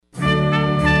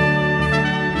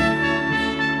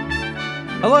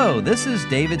Hello, this is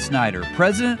David Snyder,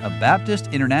 President of Baptist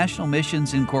International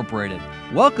Missions Incorporated,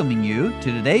 welcoming you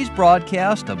to today's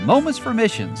broadcast of Moments for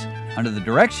Missions under the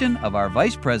direction of our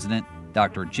Vice President,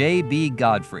 Dr. J.B.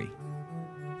 Godfrey.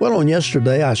 Well, on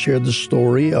yesterday, I shared the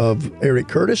story of Eric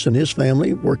Curtis and his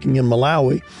family working in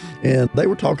Malawi, and they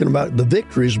were talking about the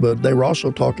victories, but they were also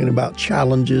talking about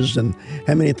challenges and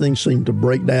how many things seem to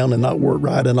break down and not work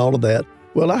right and all of that.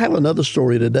 Well, I have another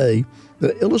story today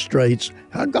that illustrates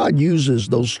how God uses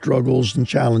those struggles and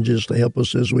challenges to help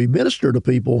us as we minister to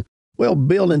people. Well,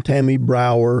 Bill and Tammy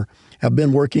Brower have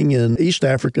been working in East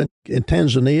Africa, in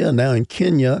Tanzania, and now in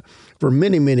Kenya for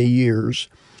many, many years.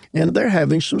 And they're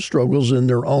having some struggles in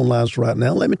their own lives right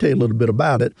now. Let me tell you a little bit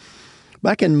about it.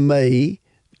 Back in May,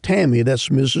 Tammy, that's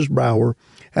Mrs. Brower,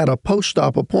 had a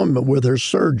post-op appointment with her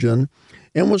surgeon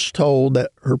and was told that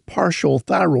her partial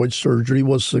thyroid surgery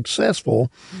was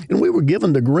successful, and we were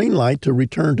given the green light to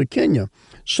return to Kenya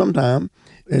sometime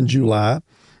in July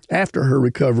after her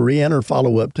recovery and her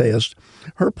follow-up test.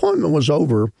 Her appointment was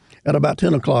over at about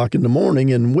 10 o'clock in the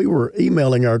morning, and we were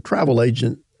emailing our travel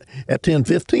agent at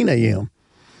 10:15 a.m.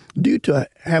 Due to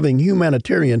having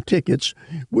humanitarian tickets,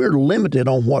 we're limited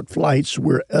on what flights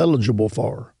we're eligible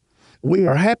for. We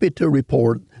are happy to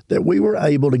report that we were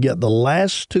able to get the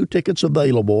last 2 tickets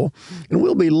available, and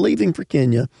we'll be leaving for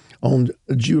Kenya on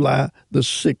July the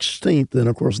 16th, and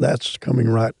of course that's coming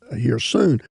right here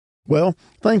soon. Well,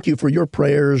 thank you for your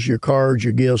prayers, your cards,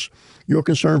 your gifts. Your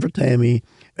concern for Tammy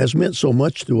has meant so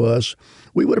much to us.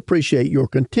 We would appreciate your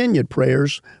continued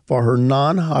prayers for her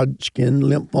non-Hodgkin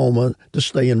lymphoma to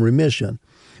stay in remission.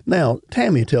 Now,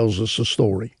 Tammy tells us a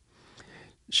story.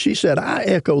 She said, I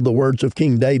echo the words of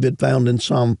King David found in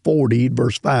Psalm 40,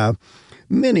 verse 5.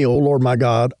 Many, O Lord my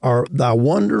God, are thy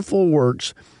wonderful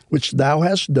works which thou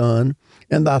hast done,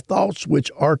 and thy thoughts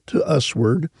which are to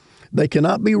usward. They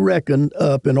cannot be reckoned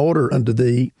up in order unto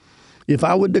thee. If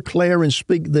I would declare and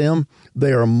speak them,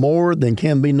 they are more than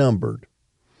can be numbered.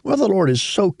 Well, the Lord is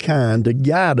so kind to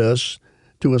guide us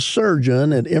to a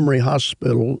surgeon at Emory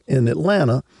Hospital in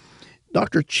Atlanta.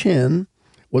 Dr. Chen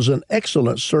was an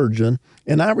excellent surgeon,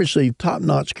 and I received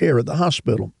top-notch care at the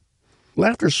hospital. Well,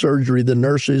 after surgery, the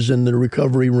nurses in the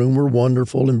recovery room were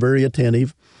wonderful and very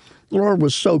attentive. The Lord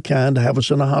was so kind to have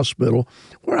us in a hospital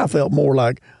where I felt more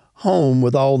like home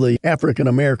with all the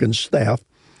African-American staff.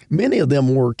 Many of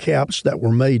them wore caps that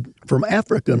were made from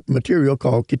African material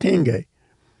called kitenge.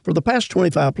 For the past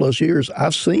 25-plus years,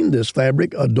 I've seen this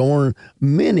fabric adorn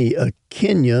many a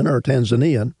Kenyan or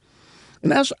Tanzanian.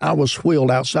 And as I was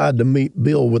wheeled outside to meet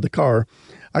Bill with the car,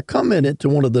 I commented to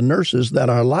one of the nurses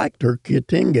that I liked her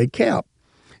kitenge cap.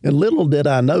 And little did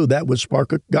I know that would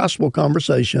spark a gospel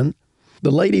conversation.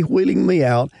 The lady wheeling me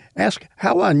out asked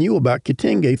how I knew about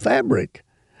kitenge fabric.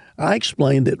 I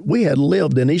explained that we had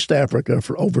lived in East Africa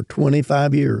for over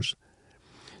 25 years.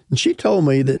 And she told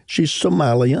me that she's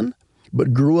Somalian,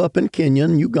 but grew up in Kenya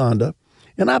and Uganda,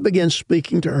 and I began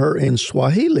speaking to her in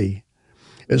Swahili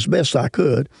as best I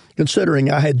could, considering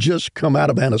I had just come out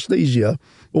of anesthesia.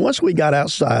 But once we got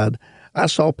outside, I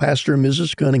saw Pastor and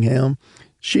Mrs. Cunningham.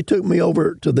 She took me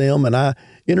over to them, and I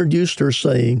introduced her,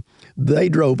 saying they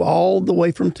drove all the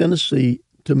way from Tennessee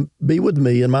to be with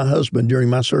me and my husband during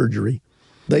my surgery.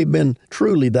 They've been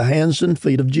truly the hands and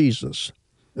feet of Jesus.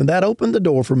 And that opened the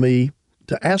door for me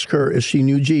to ask her if she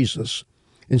knew Jesus.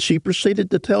 And she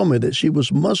proceeded to tell me that she was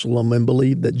Muslim and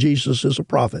believed that Jesus is a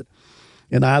prophet.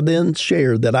 And I then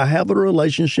shared that I have a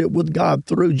relationship with God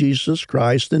through Jesus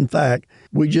Christ. In fact,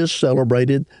 we just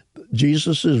celebrated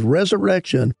Jesus'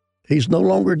 resurrection. He's no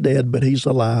longer dead, but he's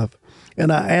alive.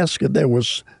 And I asked if there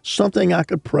was something I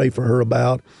could pray for her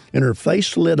about, and her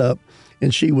face lit up,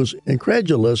 and she was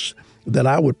incredulous that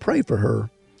I would pray for her.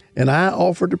 And I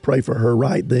offered to pray for her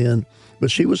right then,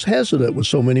 but she was hesitant with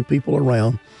so many people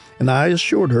around, and I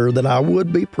assured her that I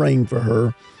would be praying for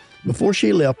her. Before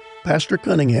she left, Pastor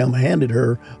Cunningham handed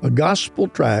her a gospel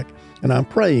tract, and I'm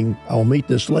praying I'll meet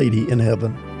this lady in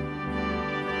heaven.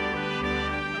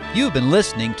 You've been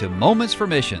listening to Moments for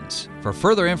Missions. For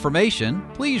further information,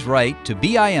 please write to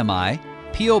BIMI,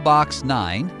 P.O. Box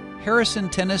 9, Harrison,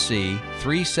 Tennessee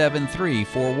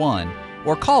 37341,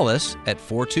 or call us at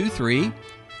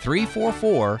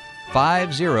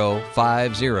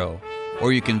 423-344-5050.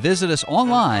 Or you can visit us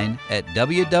online at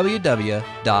www.bimi.org.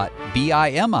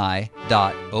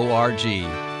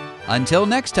 Until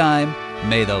next time,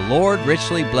 may the Lord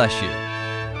richly bless you.